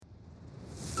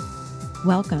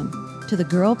Welcome to the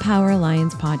Girl Power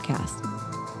Alliance podcast,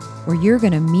 where you're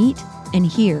going to meet and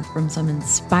hear from some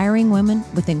inspiring women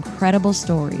with incredible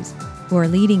stories who are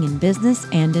leading in business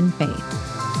and in faith.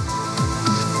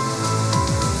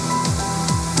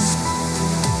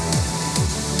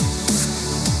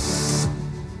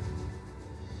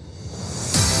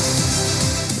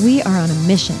 We are on a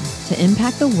mission to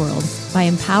impact the world by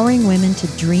empowering women to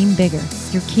dream bigger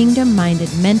through kingdom-minded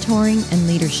mentoring and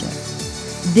leadership.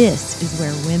 This is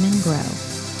where women grow.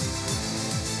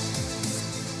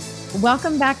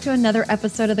 Welcome back to another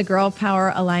episode of the Girl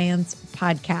Power Alliance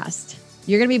podcast.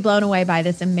 You're going to be blown away by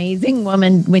this amazing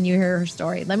woman when you hear her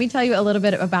story. Let me tell you a little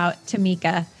bit about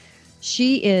Tamika.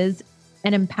 She is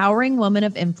an empowering woman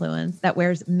of influence that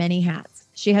wears many hats.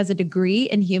 She has a degree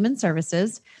in human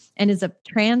services and is a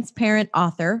transparent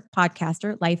author,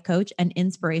 podcaster, life coach, and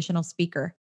inspirational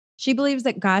speaker. She believes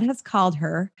that God has called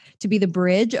her to be the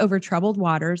bridge over troubled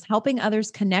waters, helping others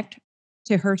connect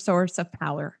to her source of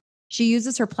power. She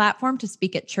uses her platform to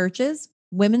speak at churches,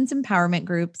 women's empowerment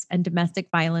groups, and domestic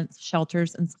violence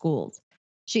shelters and schools.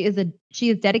 She is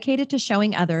dedicated to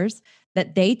showing others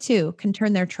that they too can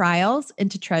turn their trials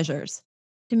into treasures.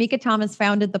 Tamika Thomas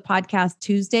founded the podcast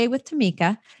Tuesday with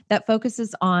Tamika that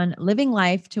focuses on living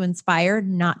life to inspire,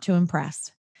 not to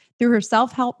impress. Through her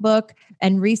self-help book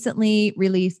and recently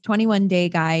released 21 Day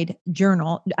Gratitude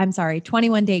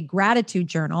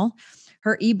Journal,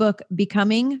 her ebook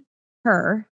Becoming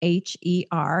Her,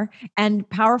 H-E-R, and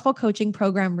powerful coaching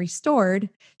program Restored,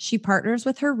 she partners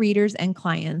with her readers and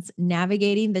clients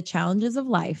navigating the challenges of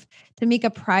life.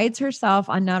 Tamika prides herself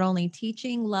on not only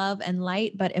teaching love and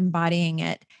light, but embodying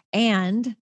it.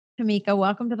 And Tamika,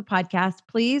 welcome to the podcast.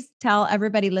 Please tell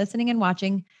everybody listening and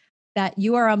watching that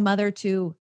you are a mother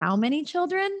to how many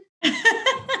children?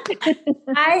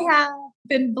 I have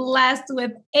been blessed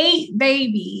with 8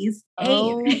 babies. 8.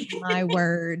 Oh my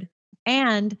word.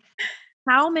 And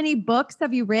how many books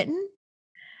have you written?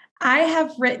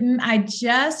 I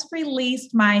just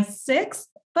released my 6th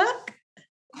book.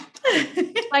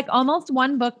 Like almost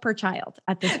one book per child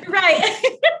at this point. Right.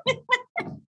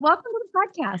 Welcome to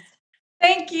the podcast.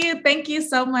 Thank you. Thank you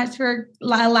so much for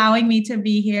allowing me to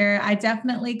be here. I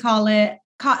definitely count it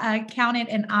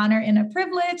an honor and a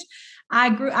privilege.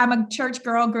 I'm a church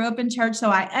girl, grew up in church, so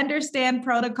I understand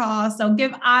protocol. So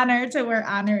give honor to where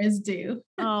honor is due.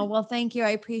 Oh, well, thank you. I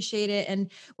appreciate it.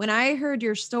 And when I heard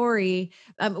your story,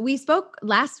 we spoke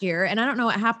last year and I don't know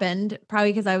what happened,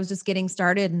 probably because I was just getting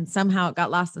started and somehow it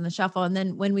got lost in the shuffle. And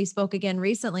then when we spoke again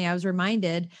recently, I was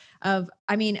reminded of,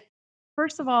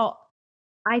 first of all,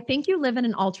 I think you live in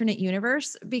an alternate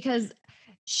universe because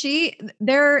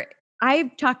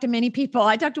I've talked to many people.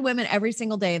 I talk to women every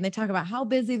single day and they talk about how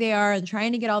busy they are and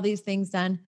trying to get all these things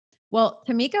done. Well,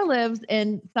 Tamika lives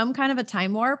in some kind of a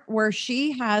time warp where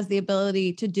she has the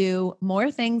ability to do more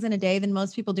things in a day than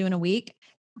most people do in a week.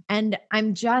 And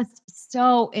I'm just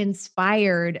so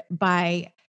inspired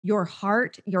by your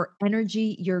heart, your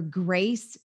energy, your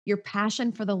grace, your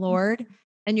passion for the Lord,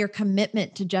 and your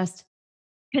commitment to just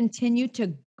continue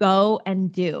to go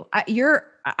and do.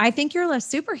 I think you're a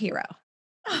superhero.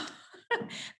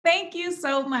 Thank you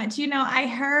so much. I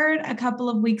heard a couple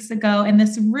of weeks ago, and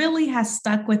this really has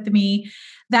stuck with me,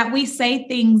 that we say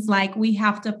things like we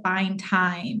have to find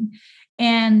time,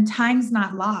 and time's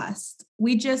not lost.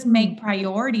 We just make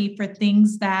priority for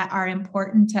things that are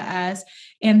important to us.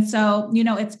 And so,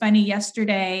 it's funny,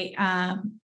 yesterday,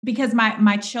 because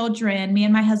my children, me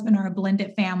and my husband are a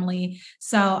blended family.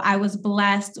 So I was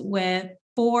blessed with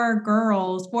 4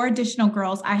 additional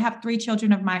girls. I have 3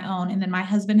 children of my own, and then my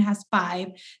husband has 5.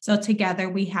 So together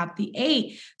we have the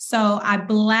 8. So I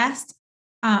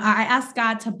asked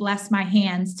God to bless my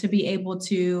hands to be able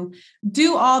to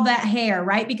do all that hair,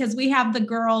 right? Because we have the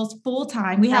girls full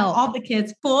time. We have all the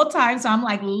kids full time. So I'm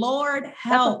like, Lord,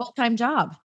 help. That's a full-time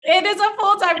job. It is a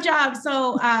full-time job.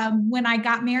 So when I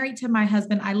got married to my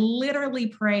husband, I literally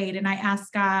prayed and I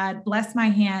asked God, bless my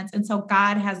hands. And so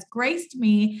God has graced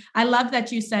me. I love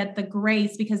that you said the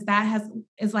grace, because that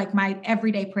is like my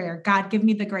everyday prayer. God, give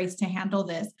me the grace to handle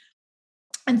this.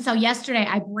 And so yesterday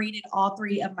I braided all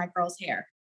 3 of my girls' hair.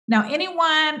 Now, any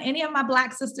of my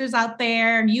Black sisters out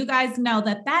there, you guys know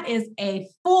that is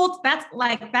that's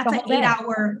an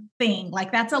 8-hour thing.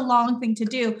 Like that's a long thing to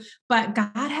do, but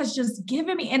God has just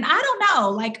given me, and I don't know,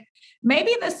 like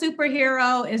maybe the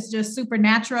superhero is just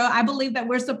supernatural. I believe that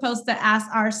we're supposed to ask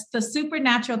the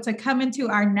supernatural to come into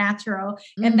our natural.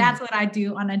 And that's what I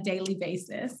do on a daily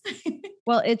basis.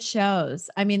 Well, it shows.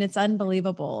 I mean, it's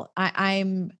unbelievable.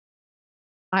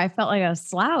 I felt like a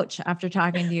slouch after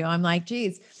talking to you. I'm like,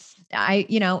 geez,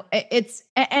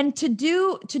 and to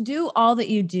do all that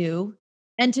you do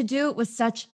and to do it with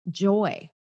such joy.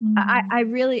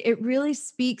 Mm. It really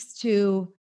speaks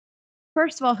to,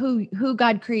 first of all, who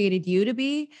God created you to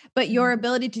be, but your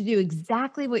ability to do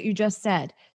exactly what you just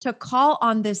said, to call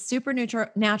on this supernatural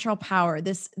natural power,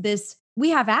 this we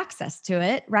have access to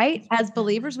it, right? As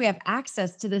believers, we have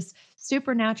access to this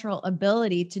supernatural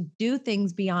ability to do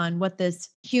things beyond what this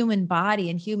human body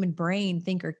and human brain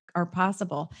think are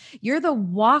possible. You're the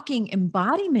walking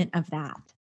embodiment of that.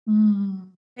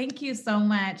 Mm. Thank you so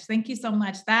much. Thank you so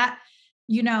much. That,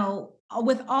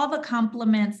 with all the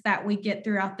compliments that we get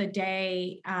throughout the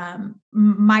day,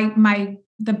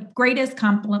 the greatest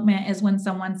compliment is when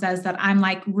someone says that I'm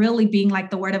like really being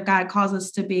like the word of God calls us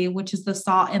to be, which is the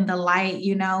salt and the light.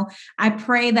 I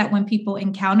pray that when people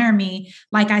encounter me,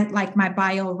 like my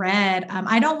bio read,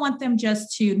 I don't want them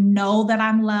just to know that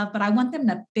I'm loved, but I want them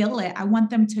to feel it. I want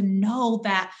them to know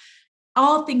that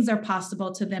all things are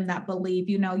possible to them that believe.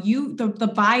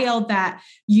 The bio that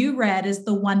you read is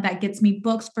the one that gets me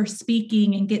books for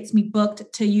speaking and gets me booked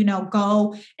to,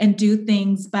 go and do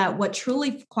things. But what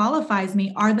truly qualifies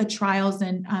me are the trials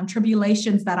and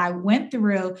tribulations that I went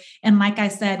through. And like I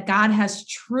said, God has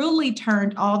truly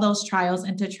turned all those trials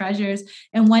into treasures.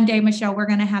 And one day, Michelle, we're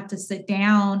going to have to sit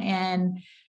down, and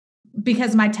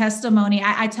because my testimony,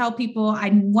 I tell people,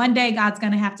 one day God's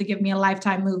going to have to give me a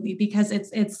Lifetime movie, because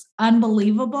it's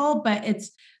unbelievable, but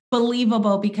it's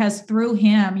believable because through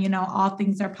him, all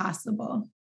things are possible.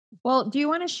 Well, do you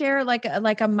want to share like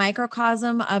a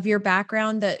microcosm of your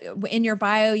background? That in your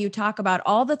bio you talk about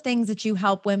all the things that you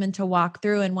help women to walk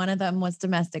through, and one of them was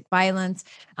domestic violence.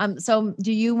 So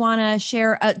do you want to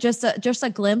share just a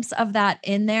glimpse of that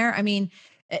in there? I mean,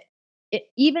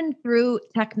 even through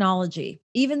technology,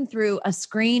 even through a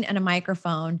screen and a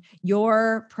microphone,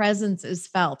 your presence is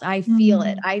felt. I feel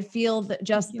it. Mm. I feel that,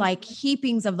 just you. like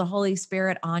heapings of the Holy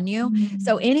Spirit on you.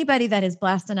 So Mm. anybody that is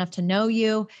blessed enough to know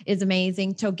you is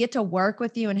amazing. To get to work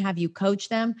with you and have you coach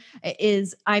them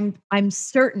is, I'm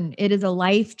certain it is a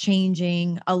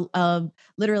life-changing,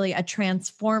 literally a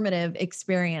transformative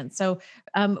experience. So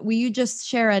will you just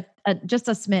share just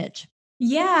a smidge?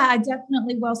 Yeah, I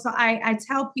definitely will. So I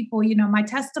tell people, my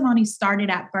testimony started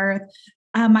at birth.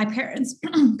 My parents,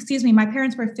 excuse me, my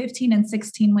parents were 15 and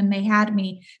 16 when they had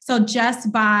me. So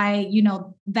just by,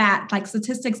 that, like,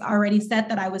 statistics already said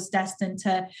that I was destined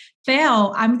to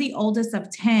fail. I'm the oldest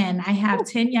of 10. I have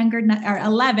 10 younger, or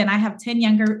 11. I have 10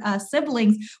 younger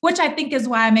siblings, which I think is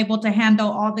why I'm able to handle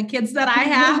all the kids that I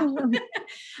have.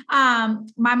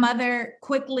 My mother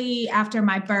quickly after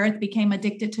my birth became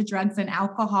addicted to drugs and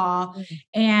alcohol.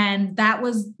 And that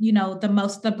was,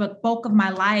 the bulk of my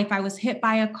life. I was hit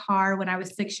by a car when I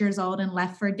was 6 years old and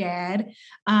left for dead.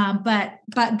 But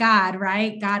God,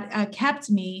 right? God kept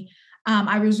me.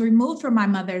 I was removed from my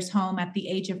mother's home at the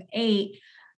age of 8.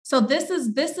 So this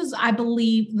is, I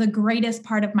believe, the greatest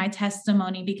part of my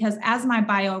testimony, because as my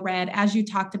bio read, as you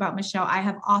talked about, Michelle, I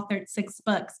have authored 6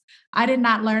 books. I did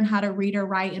not learn how to read or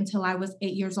write until I was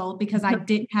 8 years old, because I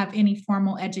didn't have any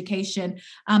formal education.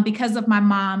 Because of my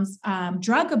mom's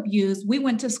drug abuse, we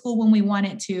went to school when we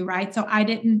wanted to, right? So I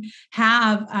didn't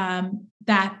have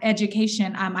that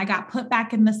education. I got put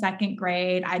back in the 2nd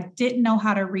grade. I didn't know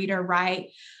how to read or write.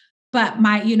 But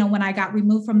when I got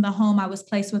removed from the home, I was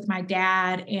placed with my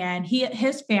dad, and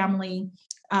his family,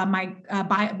 my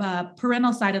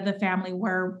parental side of the family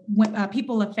were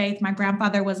people of faith. My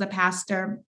grandfather was a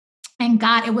pastor. And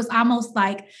God, it was almost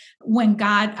like when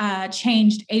God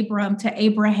changed Abram to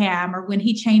Abraham, or when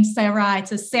he changed Sarai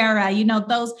to Sarah,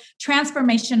 those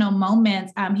transformational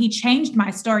moments. He changed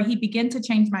my story. He began to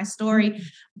change my story.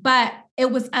 But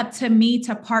it was up to me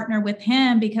to partner with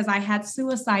him, because I had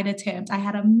suicide attempts. I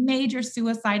had a major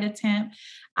suicide attempt.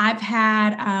 I've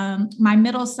had my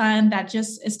middle son that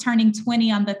just is turning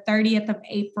 20 on the 30th of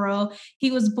April. He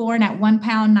was born at 1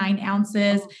 pound, 9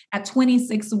 ounces at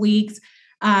 26 weeks.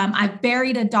 I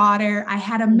buried a daughter. I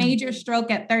had a major stroke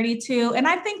at 32. And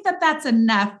I think that that's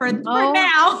enough for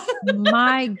now.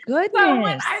 My goodness. So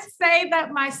when I say that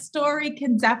my story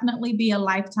can definitely be a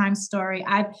lifetime story,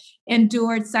 I've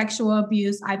endured sexual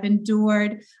abuse. I've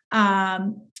endured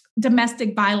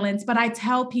domestic violence, but I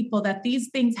tell people that these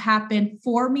things happen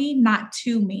for me, not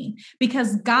to me,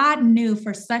 because God knew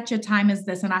for such a time as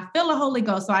this. And I feel the Holy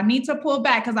Ghost, so I need to pull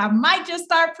back, because I might just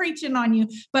start preaching on you,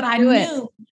 but I knew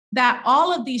that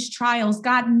all of these trials,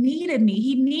 God needed me.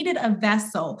 He needed a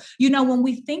vessel. When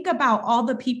we think about all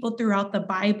the people throughout the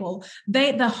Bible,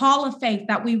 the hall of faith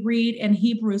that we read in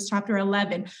Hebrews chapter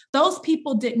 11, those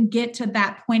people didn't get to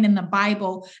that point in the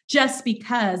Bible just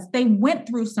because they went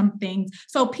through some things.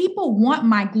 So people want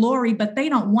my glory, but they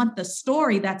don't want the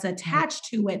story that's attached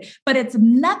to it. But it's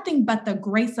nothing but the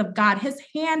grace of God. His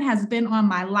hand has been on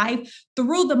my life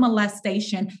through the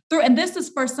molestation, and this is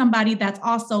for somebody that's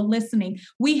also listening.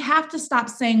 We have to stop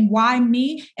saying, why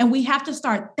me? And we have to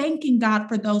start thanking God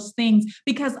for those things,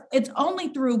 because it's only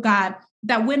through God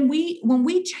that when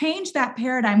we change that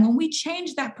paradigm, when we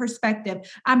change that perspective,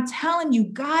 I'm telling you,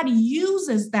 God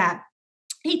uses that.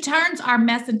 He turns our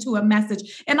mess into a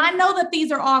message. And I know that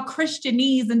these are all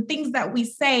Christianese and things that we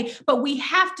say, but we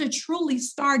have to truly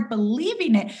start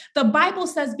believing it. The Bible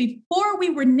says before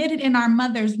we were knitted in our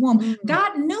mother's womb,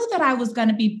 God knew that I was going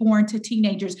to be born to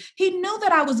teenagers. He knew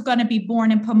that I was going to be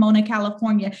born in Pomona,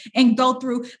 California, and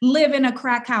live in a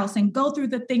crack house and go through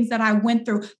the things that I went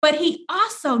through. But he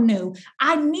also knew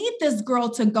I need this girl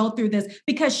to go through this,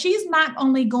 because she's not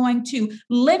only going to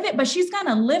live it, but she's going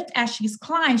to lift as she's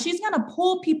climbed. She's going to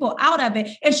pull people out of it,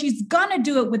 and she's gonna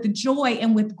do it with joy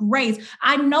and with grace.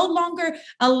 I no longer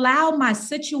allow my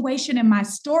situation and my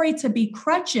story to be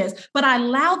crutches, but I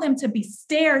allow them to be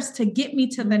stairs to get me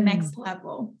to the next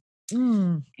level.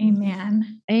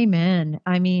 Amen. Amen.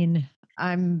 I mean,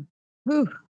 I'm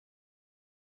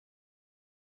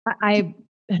trying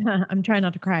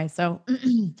not to cry. So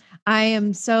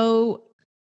I'm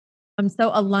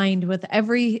so aligned with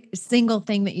every single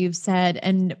thing that you've said.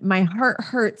 And my heart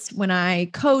hurts when I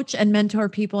coach and mentor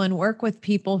people and work with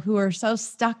people who are so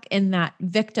stuck in that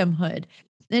victimhood.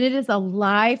 And it is a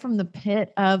lie from the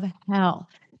pit of hell,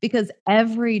 because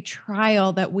every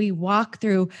trial that we walk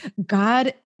through,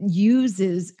 God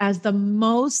uses as the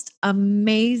most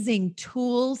amazing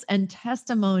tools and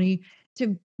testimony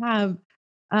to have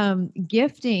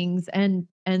giftings and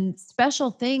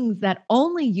special things that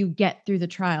only you get through the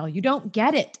trial. You don't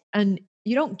get it. And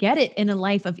you don't get it in a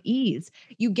life of ease.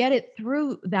 You get it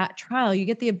through that trial. You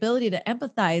get the ability to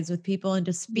empathize with people and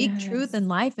to speak truth and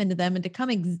life into them, and to come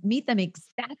meet them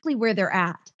exactly where they're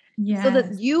at. So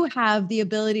that you have the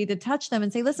ability to touch them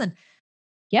and say, listen,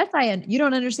 yes, you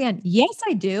don't understand. Yes,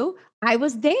 I do. I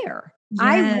was there.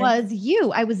 I was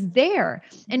you. I was there.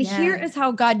 And here is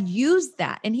how God used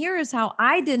that. And here is how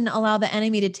I didn't allow the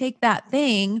enemy to take that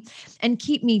thing and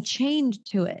keep me chained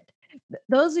to it.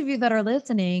 Those of you that are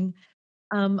listening,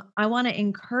 I want to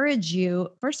encourage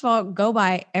you, first of all, go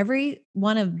buy every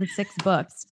one of the 6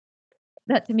 books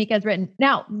that Tamika has written.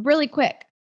 Now, really quick,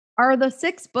 are the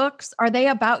 6 books, are they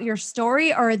about your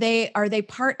story, or are they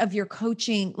part of your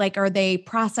coaching? Like, are they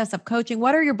process of coaching?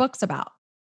 What are your books about?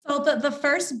 So the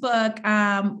first book,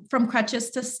 From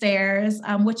Crutches to Stairs,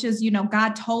 which is,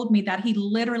 God told me that he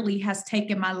literally has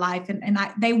taken my life, and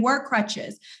they were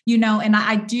crutches, and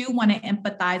I do want to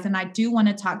empathize, and I do want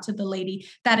to talk to the lady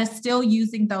that is still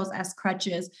using those as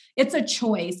crutches. It's a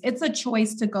choice. It's a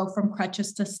choice to go from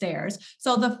crutches to stairs.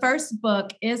 So the first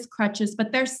book is Crutches,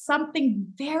 but there's something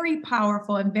very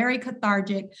powerful and very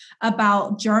cathartic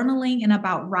about journaling and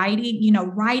about writing,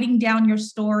 writing down your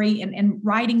story and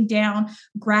writing down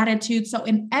gratitude. So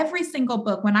in every single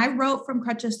book, when I wrote From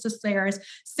Crutches to Stairs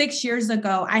 6 years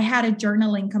ago, I had a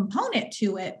journaling component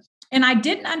to it. And I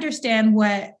didn't understand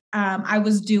what I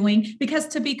was doing, because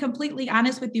to be completely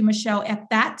honest with you, Michelle, at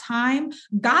that time,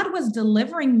 God was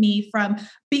delivering me from,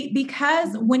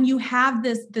 because when you have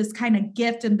this kind of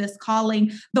gift and this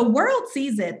calling, the world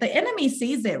sees it, the enemy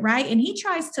sees it, right? And he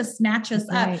tries to snatch us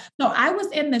up. So I was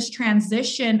in this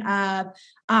transition of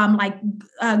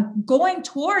going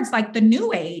towards like the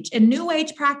new age and new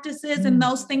age practices and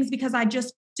those things, because I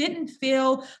just didn't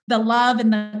feel the love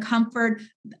and the comfort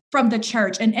from the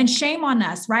church, and shame on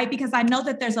us, right? Because I know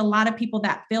that there's a lot of people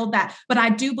that feel that, but I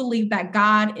do believe that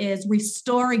God is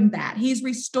restoring that. He's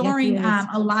restoring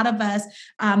a lot of us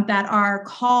that are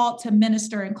called to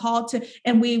minister and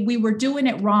and we were doing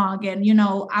it wrong. And,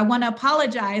 I want to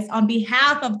apologize on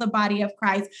behalf of the body of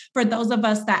Christ for those of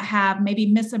us that have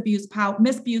maybe misused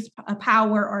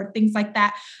power or things like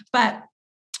that. But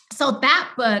so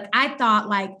that book, I thought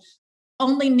like,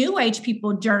 only new age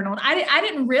people journaled. I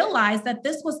didn't realize that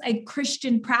this was a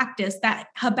Christian practice, that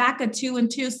Habakkuk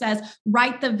 2:2 says,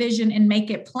 write the vision and make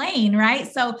it plain, right?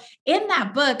 So in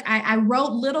that book, I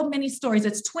wrote little mini stories.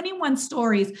 It's 21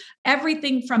 stories,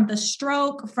 everything from the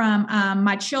stroke, from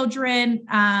my children,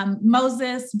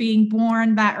 Moses being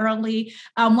born that early.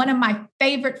 One of my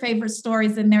favorite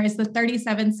stories in there is the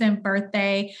 37-cent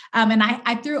birthday. And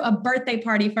I threw a birthday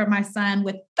party for my son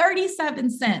with 37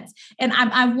 cents. And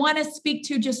I want to speak speak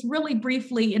to just really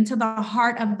briefly into the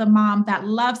heart of the mom that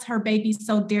loves her baby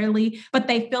so dearly, but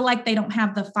they feel like they don't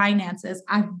have the finances.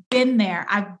 I've been there.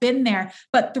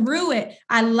 But through it,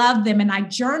 I love them. And I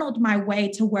journaled my way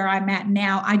to where I'm at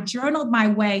now. I journaled my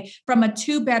way from a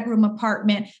 2-bedroom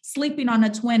apartment, sleeping on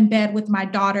a twin bed with my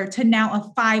daughter, to now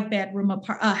a 5-bedroom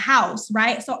house,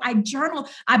 right? So I journaled,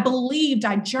 I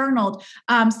journaled.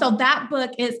 So that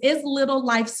book is Little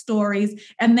Life Stories.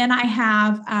 And then I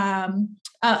have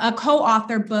a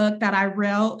co-author book that I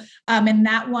wrote. And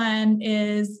that one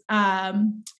is,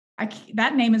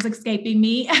 that name is escaping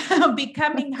me.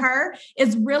 Becoming Her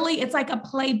is really, it's like a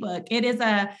playbook. It is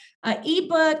a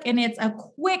ebook, and it's a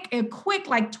quick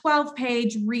like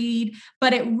 12-page read,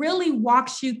 but it really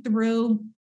walks you through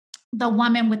the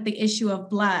woman with the issue of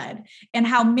blood and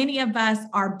how many of us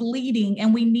are bleeding,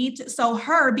 and we need to. So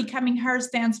Her, Becoming Her,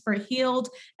 stands for healed,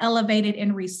 elevated,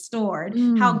 and restored.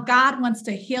 How God wants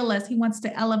to heal us. He wants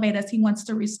to elevate us. He wants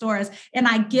to restore us. And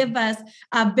I give us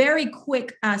very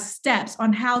quick steps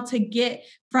on how to get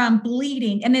from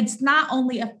bleeding. And it's not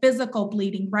only a physical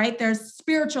bleeding, right? There's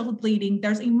spiritual bleeding,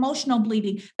 there's emotional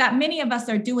bleeding that many of us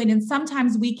are doing. And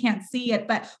sometimes we can't see it,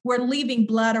 but we're leaving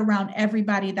blood around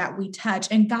everybody that we touch.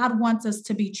 And God wants us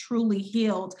to be truly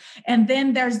healed. And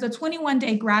then there's the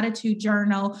 21-day gratitude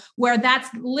journal, where that's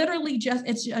literally just,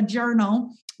 it's a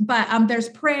journal. But there's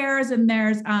prayers, and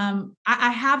there's, I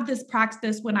have this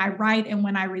practice when I write and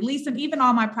when I release them, even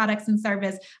all my products and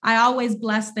service, I always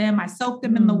bless them. I soak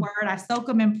them in the word. I soak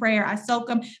them in prayer. I soak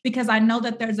them because I know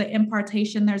that there's an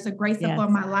impartation, there's a grace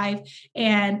upon my life.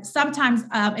 And sometimes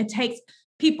it takes,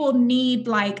 people need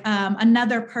like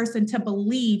another person to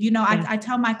believe. I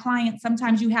tell my clients,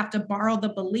 sometimes you have to borrow the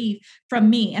belief from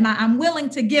me, and I'm willing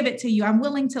to give it to you. I'm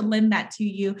willing to lend that to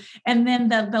you. And then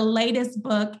the latest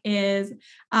book is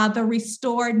the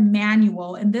Restored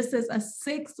Manual. And this is a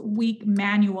 6-week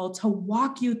manual to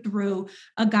walk you through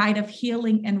a guide of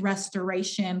healing and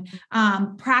restoration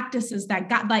practices that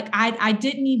God, like I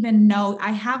didn't even know.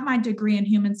 I have my degree in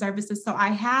human services, so I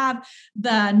have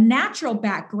the natural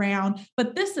background,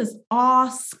 but this is all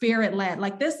spirit-led.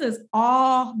 Like, this is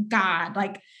all God.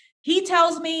 Like, He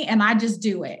tells me and I just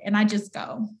do it, and I just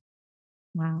go.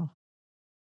 Wow.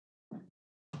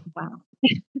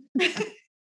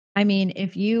 I mean,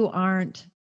 if you aren't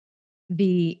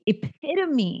the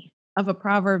epitome of a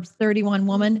Proverbs 31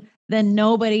 woman, then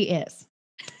nobody is.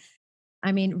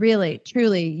 I mean, really,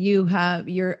 truly,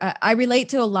 I relate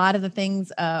to a lot of the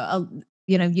things,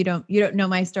 you don't know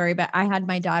my story, but I had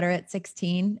my daughter at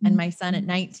 16 and my son at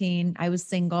 19. I was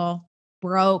single,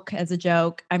 broke as a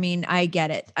joke. I mean, I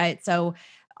get it. I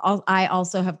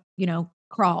also have,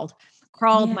 crawled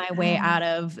my way out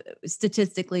of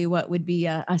statistically what would be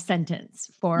a sentence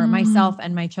for myself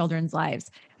and my children's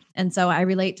lives. And so I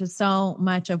relate to so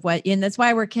much of and that's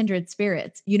why we're kindred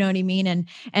spirits. You know what I mean? And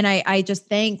I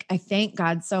thank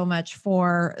God so much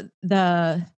for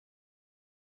the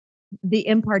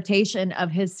impartation of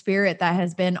His Spirit that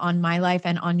has been on my life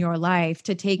and on your life,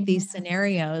 to take these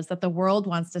scenarios that the world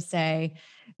wants to say,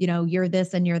 you're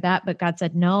this and you're that. But God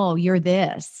said, no, you're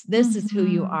this. This is who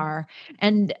you are.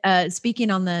 And speaking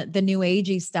on the new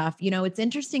agey stuff, it's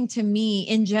interesting to me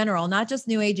in general, not just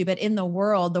new agey, but in the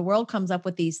world comes up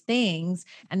with these things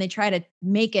and they try to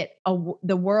make it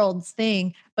the world's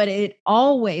thing, but it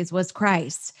always was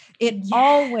Christ. It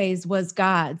always was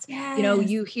God's.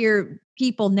 You hear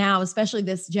people now, especially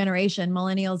this generation,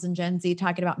 millennials and Gen Z,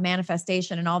 talking about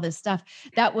manifestation and all this stuff.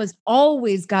 That was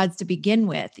always God's to begin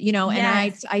with,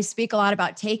 and I speak a lot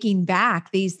about taking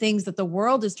back these things that the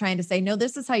world is trying to say, no,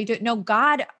 this is how you do it. No,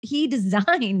 God, He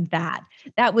designed that.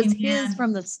 That was His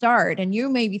from the start. And you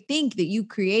maybe think that you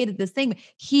created this thing, but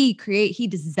He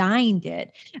designed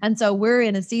it. And so we're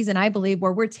in a season, I believe,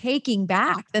 where we're taking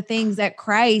back the things that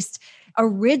Christ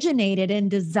originated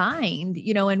and designed,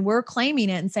 and we're claiming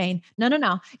it and saying,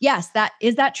 no. Yes,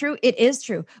 is that true? It is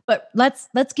true. But let's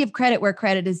give credit where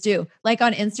credit is due. Like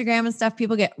on Instagram and stuff,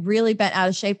 people get really bent out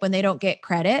of shape when they don't get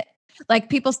credit. Like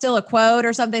people steal a quote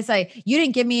or something, they say, you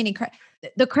didn't give me any credit.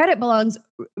 The credit belongs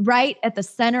right at the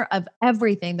center of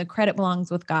everything. The credit belongs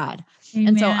with God. Amen.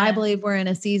 And so I believe we're in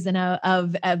a season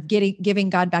of giving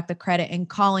God back the credit and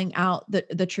calling out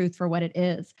the truth for what it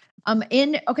is.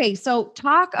 So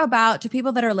talk about, to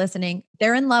people that are listening,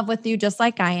 they're in love with you just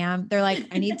like I am. They're like,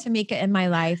 I need Tamika in my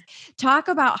life. Talk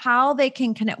about how they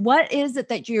can connect. What is it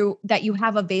that you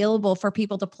have available for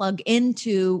people to plug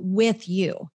into with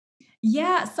you?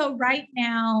 Yeah. So right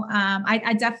now,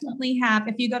 I definitely have,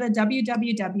 if you go to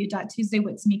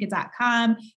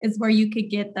www.tuesdaywithtamika.com is where you could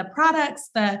get the products.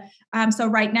 So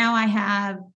right now I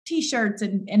have t-shirts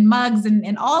and mugs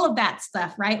and all of that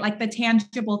stuff, right? Like the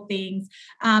tangible things.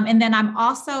 And then I'm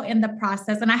also in the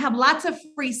process, and I have lots of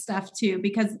free stuff too,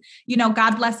 because,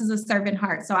 God blesses a servant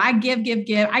heart. So I give.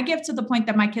 I give to the point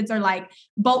that my kids are like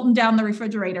bolting down the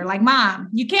refrigerator, like, Mom,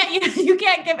 you can't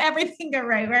give everything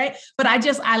away, right? But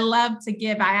I love to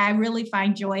give. I really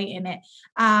find joy in it.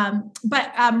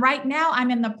 But right now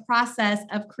I'm in the process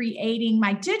of creating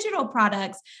my digital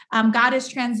products. God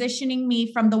is transitioning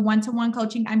me from the one-to-one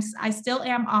coaching. I still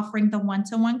am offering the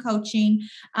one-to-one coaching,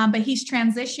 but he's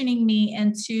transitioning me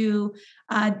into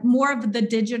more of the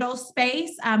digital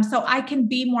space, so I can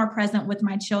be more present with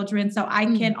my children, so I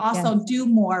can also do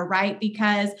more, right?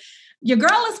 Because your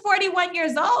girl is 41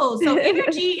 years old. So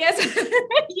energy is,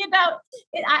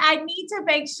 I need to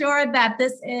make sure that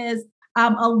this is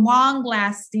a long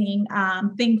lasting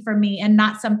thing for me and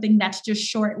not something that's just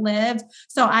short lived.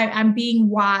 So I'm being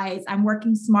wise. I'm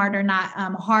working smarter, not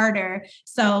harder.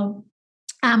 So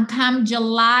come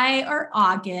July or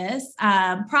August,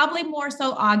 probably more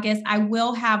so August, I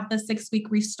will have the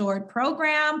 6-week restored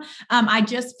program. I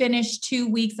just finished 2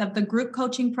 weeks of the group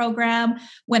coaching program.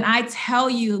 When I tell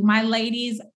you, my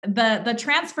ladies, the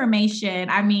transformation,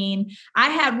 I mean, I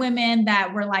had women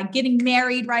that were like getting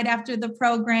married right after the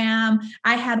program.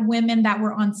 I had women that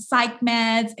were on psych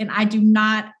meds, and I do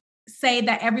not say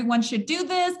that everyone should do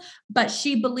this, but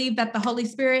she believed that the Holy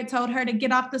Spirit told her to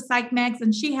get off the psych meds,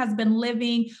 and she has been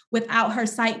living without her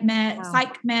psych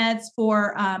meds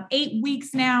for 8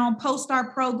 weeks now, post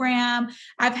our program.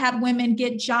 I've had women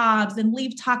get jobs and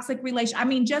leave toxic relations. I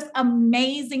mean, just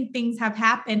amazing things have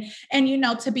happened. And,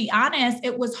 to be honest,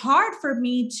 it was hard for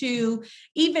me to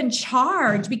even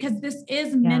charge, because this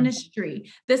is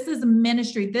ministry. This is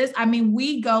ministry.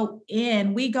 We go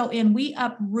in, we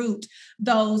uproot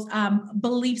those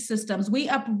belief systems. We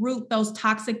uproot those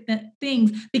toxic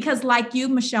things, because like you,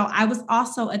 Michelle, I was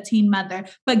also a teen mother,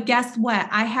 but guess what?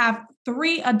 I have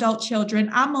 3 adult children,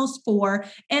 almost 4,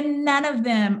 and none of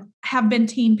them have been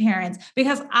teen parents,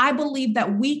 because I believe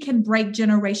that we can break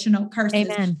generational curses.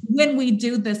 Amen. When we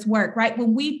do this work, right?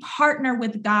 When we partner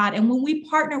with God, and when we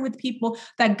partner with people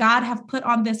that God have put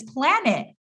on this planet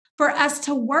for us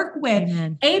to work with.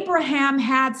 Amen. Abraham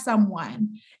had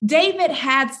someone. David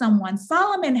had someone.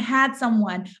 Solomon had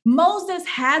someone. Moses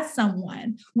had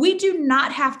someone. We do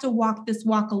not have to walk this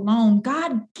walk alone.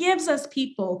 God gives us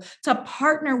people to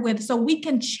partner with so we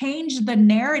can change the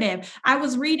narrative. I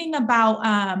was reading about,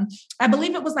 I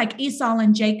believe it was like Esau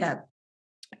and Jacob.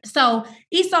 So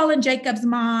Esau and Jacob's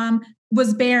mom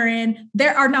was barren.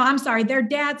 Their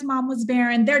dad's mom was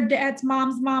barren. Their dad's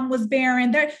mom's mom was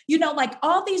barren. Like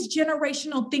all these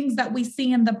generational things that we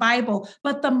see in the Bible.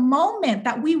 But the moment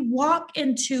that we walk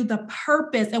into the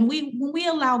purpose, and when we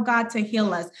allow God to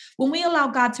heal us, when we allow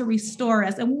God to restore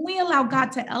us, and when we allow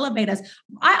God to elevate us,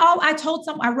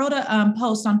 I wrote a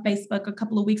post on Facebook a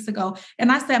couple of weeks ago,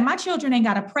 and I said, my children ain't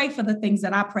got to pray for the things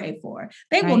that I pray for.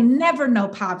 They will never know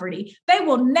poverty. They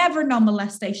will never know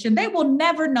molestation. They will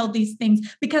never know these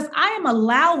things, because I am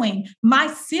allowing my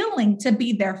ceiling to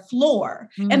be their floor.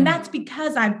 And that's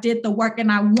because I did the work,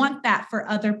 and I want that for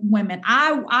other women.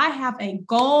 I have a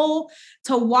goal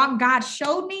to walk. God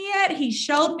showed me it. He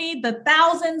showed me the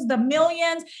thousands, the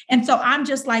millions. And so I'm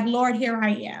just like, Lord, here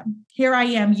I am. Here I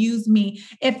am. Use me.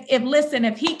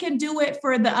 If he can do it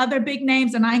for the other big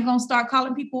names, and I ain't going to start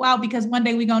calling people out, because one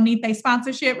day we're going to need their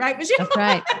sponsorship, right, Michelle? That's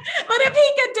right. But if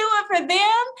he could do it for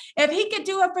them, if he could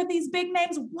do it for these big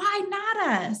names, why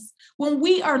not us? When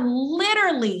we are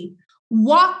literally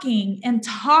walking and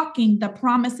talking the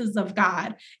promises of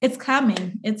God, it's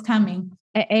coming. It's coming.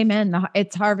 Amen.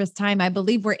 It's harvest time. I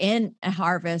believe we're in a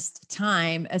harvest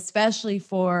time, especially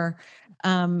for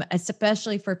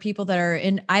people that are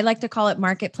in, I like to call it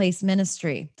marketplace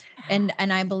ministry. And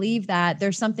I believe that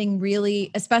there's something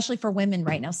really, especially for women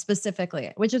right now,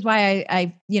 specifically, which is why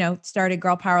I started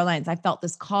Girl Power Alliance. I felt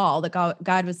this call that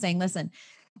God was saying, listen,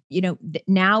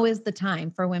 now is the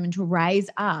time for women to rise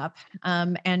up,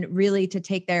 and really to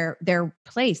take their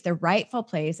place, their rightful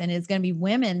place. And it's going to be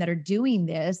women that are doing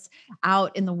this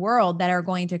out in the world that are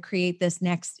going to create this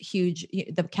next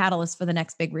the catalyst for the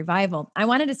next big revival. I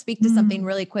wanted to speak to something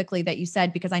really quickly that you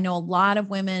said, because I know a lot of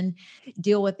women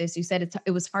deal with this. You said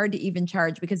it was hard to even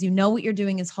charge, because what you're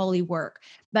doing is holy work.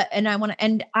 I'm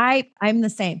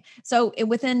the same. So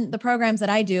within the programs that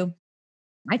I do,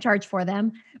 I charge for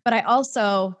them, but I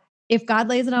also, if God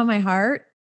lays it on my heart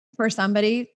for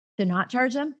somebody to not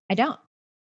charge them, I don't.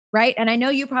 Right. And I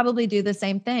know you probably do the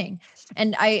same thing.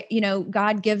 And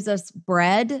God gives us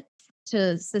bread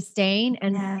to sustain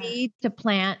and seed to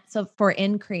plant. So for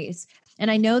increase.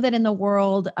 And I know that in the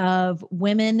world of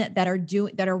women that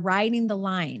are riding the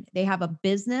line, they have a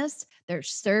business, they're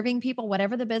serving people,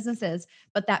 whatever the business is,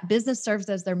 but that business serves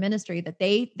as their ministry, that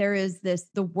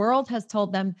the world has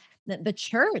told them, that the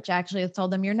church actually has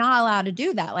told them, you're not allowed to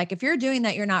do that. Like if you're doing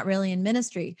that, you're not really in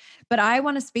ministry. But I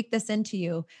want to speak this into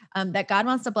you, that God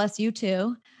wants to bless you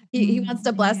too. He wants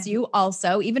to bless you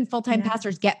also. Even full-time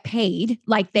pastors get paid,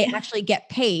 like they actually get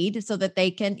paid so that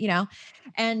they can,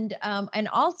 and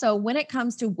also when it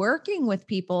comes to working with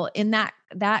people in that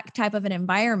type of an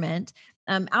environment,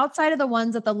 outside of the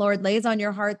ones that the Lord lays on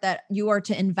your heart that you are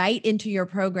to invite into your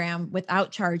program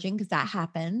without charging, because that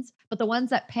happens, but the ones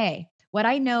that pay. What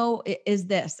I know is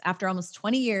this: after almost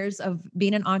 20 years of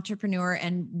being an entrepreneur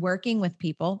and working with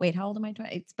people, wait, how old am I?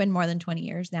 It's been more than 20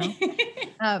 years now.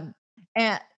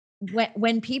 And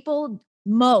when people,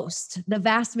 the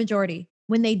vast majority,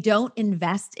 when they don't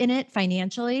invest in it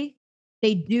financially,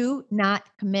 they do not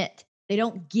commit. They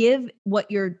don't give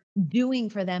what you're doing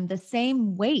for them the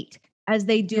same weight as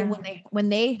they do when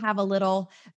they have a little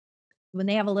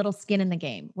skin in the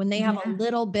game, when they have a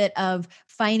little bit of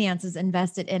finances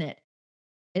invested in it.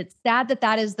 It's sad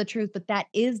that is the truth, but that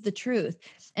is the truth.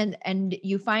 And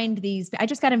you find I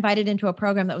just got invited into a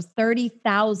program that was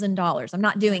 $30,000. I'm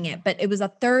not doing it, but it was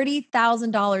a $30,000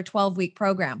 12-week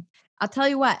program. I'll tell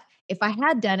you what, if I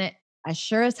had done it, I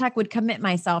sure as heck would commit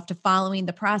myself to following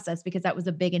the process, because that was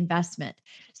a big investment.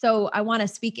 So I want to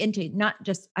speak into not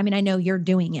just, I know you're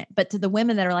doing it, but to the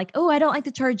women that are like, oh, I don't like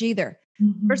to charge either.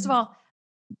 Mm-hmm. First of all,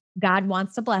 God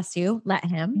wants to bless you. Let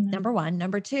him, number one.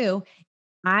 Number two,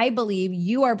 I believe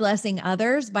you are blessing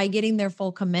others by getting their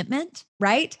full commitment,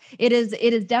 right? It is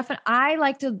definitely, I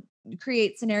like to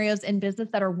create scenarios in business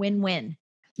that are win-win,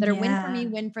 that are win for me,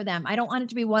 win for them. I don't want it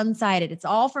to be one-sided. It's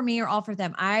all for me or all for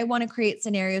them. I want to create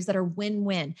scenarios that are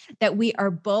win-win, that we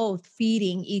are both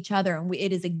feeding each other. And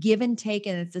it is a give and take,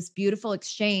 and it's this beautiful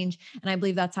exchange. And I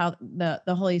believe that's how the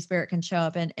Holy Spirit can show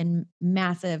up in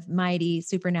massive, mighty,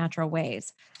 supernatural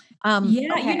ways. Okay.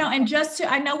 And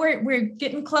I know we're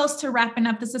getting close to wrapping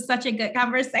up. This is such a good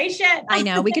conversation. I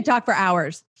know we could talk for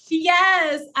hours.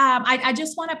 Yes. I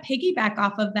just want to piggyback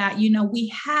off of that. We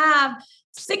have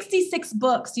 66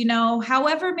 books,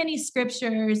 however many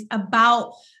scriptures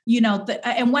about,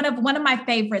 and one of my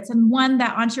favorites, and one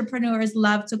that entrepreneurs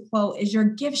love to quote, is your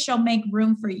gift shall make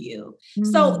room for you.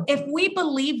 Mm-hmm. So if we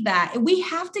believe that, we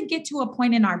have to get to a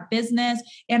point in our business,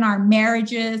 in our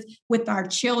marriages, with our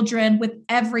children, with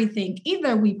everything.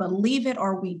 Either we believe it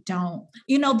or we don't.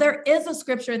 There is a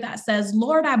scripture that says,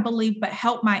 Lord, I believe, but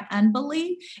help my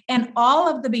unbelief. And all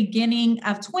of the beginning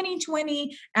of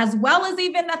 2020, as well as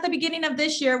even at the beginning of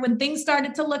this year, when things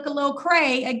started to look a little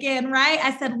cray again, right?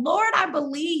 I said, Lord, I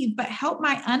believe, but help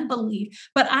my unbelief.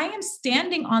 But I am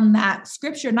standing on that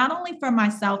scripture, not only for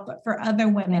myself, but for other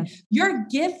women. Yes. Your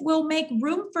gift will make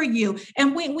room for you.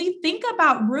 And when we think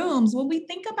about rooms, when we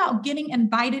think about getting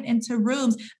invited into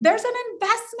rooms, there's an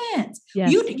investment.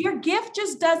 Yes. Your gift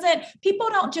just doesn't, people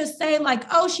don't just say like,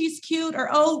 oh, she's cute, or,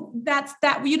 oh, that's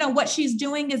that, what she's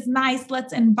doing is nice,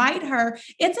 let's invite her.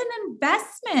 It's an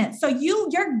investment. So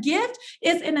your gift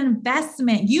is an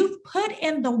investment. You've put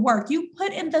in the work. You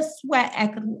put in the sweat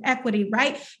equity,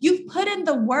 right? You've put in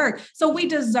the work. So we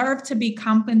deserve to be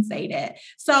compensated.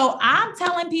 So I'm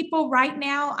telling people right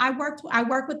now, I work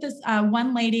with this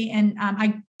one lady, and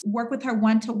I work with her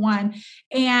one-to-one.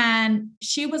 And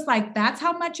she was like, that's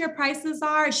how much your prices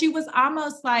are. She was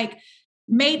almost like,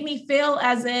 made me feel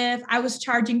as if I was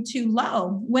charging too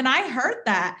low. When I heard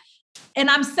that, and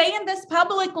I'm saying this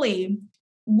publicly,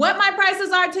 what my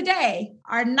prices are today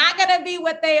are not going to be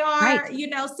what they are,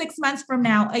 6 months from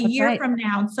now, a year from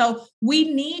now. So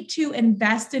we need to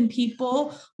invest in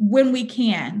people when we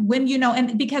can,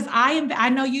 and because I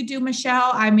know you do,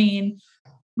 Michelle.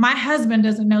 My husband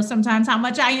doesn't know sometimes how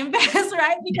much I invest,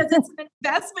 right? Because it's an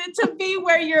investment to be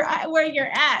where you're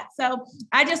at. So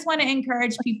I just want to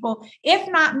encourage people, if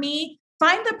not me,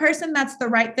 find the person that's the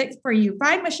right fit for you.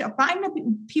 Find Michelle, find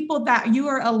the people that you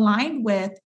are aligned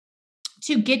with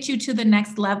to get you to the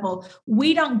next level.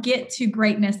 We don't get to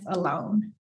greatness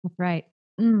alone. That's right.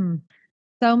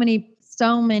 So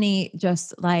many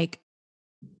just like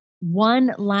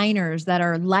one-liners that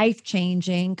are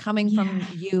life-changing coming from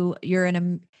you. You're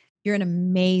an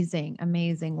amazing,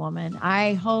 amazing woman.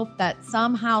 I hope that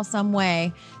somehow, some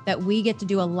way that we get to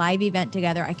do a live event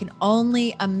together. I can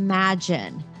only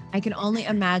imagine.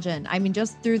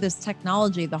 Just through this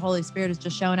technology, the Holy Spirit is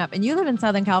just showing up. And you live in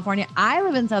Southern California. I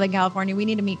live in Southern California. We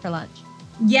need to meet for lunch.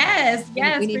 Yes.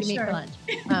 We need to meet for lunch.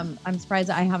 I'm surprised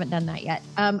that I haven't done that yet.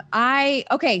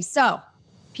 So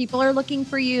people are looking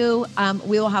for you,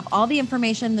 we will have all the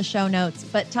information in the show notes,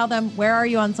 but tell them, where are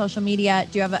you on social media?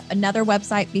 Do you have another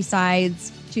website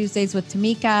besides Tuesdays with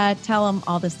Tamika? Tell them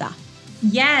all the stuff.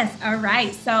 Yes. All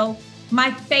right. So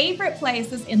my favorite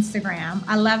place is Instagram.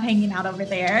 I love hanging out over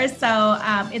there. So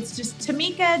it's just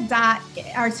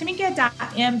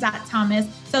Tamika.m.Thomas.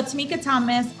 So Tamika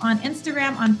Thomas on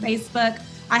Instagram, on Facebook.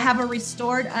 I have a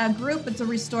restored group. It's a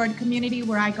restored community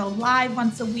where I go live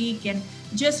once a week and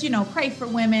just, pray for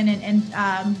women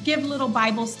and give little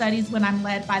Bible studies when I'm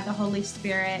led by the Holy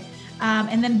Spirit.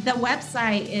 And then the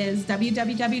website is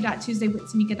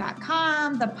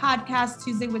www.tuesdaywithtamika.com. The podcast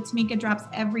Tuesday with Tamika drops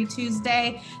every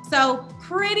Tuesday. So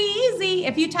pretty easy.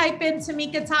 If you type in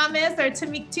Tamika Thomas or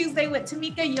Tuesday with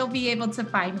Tamika, you'll be able to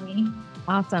find me.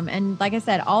 Awesome. And like I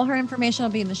said, all her information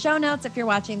will be in the show notes. If you're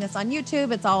watching this on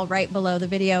YouTube, it's all right below the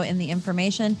video in the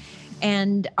information.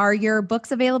 And are your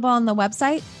books available on the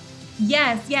website?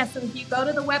 Yes. So if you go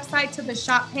to the website, to the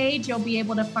shop page, you'll be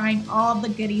able to find all the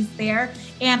goodies there.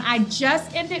 And I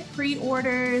just ended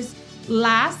pre-orders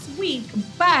last week.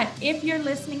 But if you're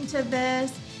listening to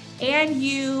this and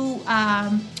you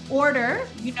order,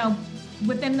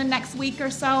 within the next week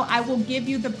or so, I will give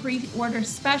you the pre-order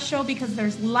special, because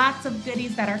there's lots of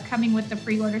goodies that are coming with the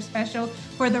pre-order special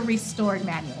for the Restored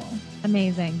Manual.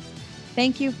 Amazing.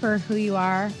 Thank you for who you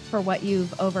are, for what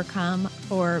you've overcome,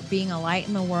 for being a light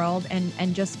in the world,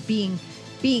 and just being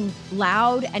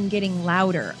loud and getting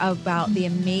louder about the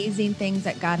amazing things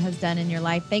that God has done in your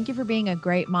life. Thank you for being a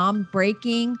great mom,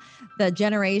 breaking the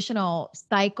generational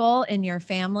cycle in your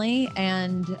family,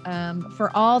 and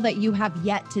for all that you have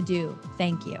yet to do.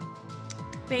 Thank you.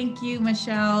 Thank you,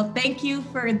 Michelle. Thank you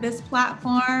for this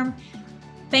platform.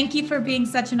 Thank you for being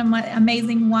such an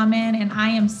amazing woman. And I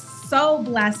am so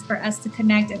blessed for us to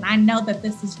connect. And I know that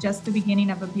this is just the beginning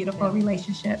of a beautiful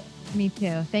relationship. Me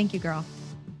too. Thank you, girl.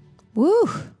 Woo,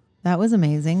 that was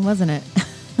amazing, wasn't it?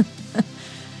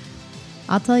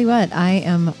 I'll tell you what, I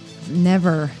am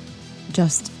never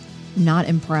just not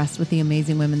impressed with the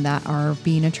amazing women that are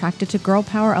being attracted to Girl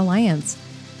Power Alliance.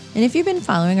 And if you've been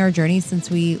following our journey since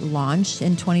we launched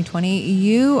in 2020,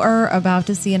 you are about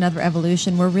to see another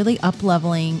evolution. We're really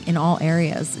up-leveling in all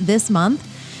areas. This month,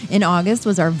 in August,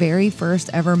 was our very first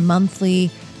ever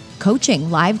monthly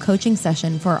live coaching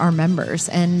session for our members.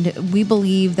 And we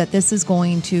believe that this is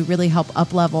going to really help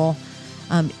up-level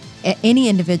any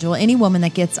individual, any woman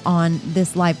that gets on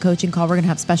this live coaching call. We're going to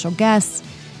have special guests.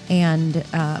 And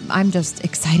I'm just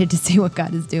excited to see what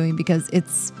God is doing, because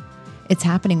it's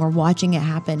happening. We're watching it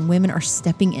happen. Women are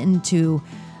stepping into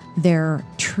their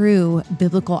true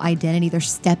biblical identity. They're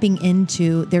stepping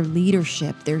into their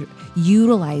leadership. They're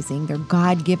utilizing their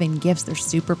God-given gifts, their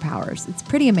superpowers. It's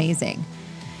pretty amazing.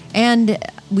 And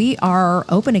we are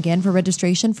open again for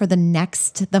registration for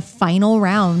the final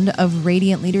round of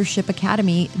Radiant Leadership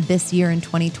Academy this year in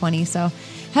 2020. So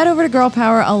head over to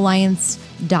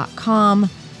girlpoweralliance.com,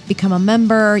 become a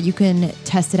member. You can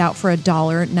test it out for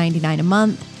 $1.99 a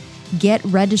month. Get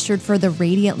registered for the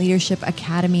Radiant Leadership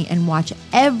Academy and watch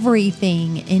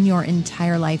everything in your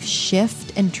entire life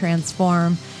shift and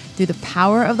transform through the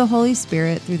power of the Holy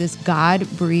Spirit, through this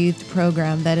God-breathed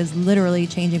program that is literally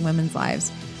changing women's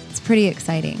lives. It's pretty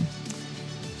exciting.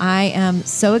 I am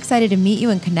so excited to meet you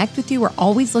and connect with you. We're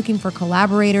always looking for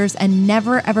collaborators, and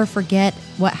never ever forget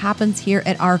what happens here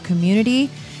at our community.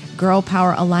 Girl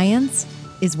Power Alliance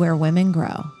is where women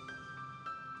grow.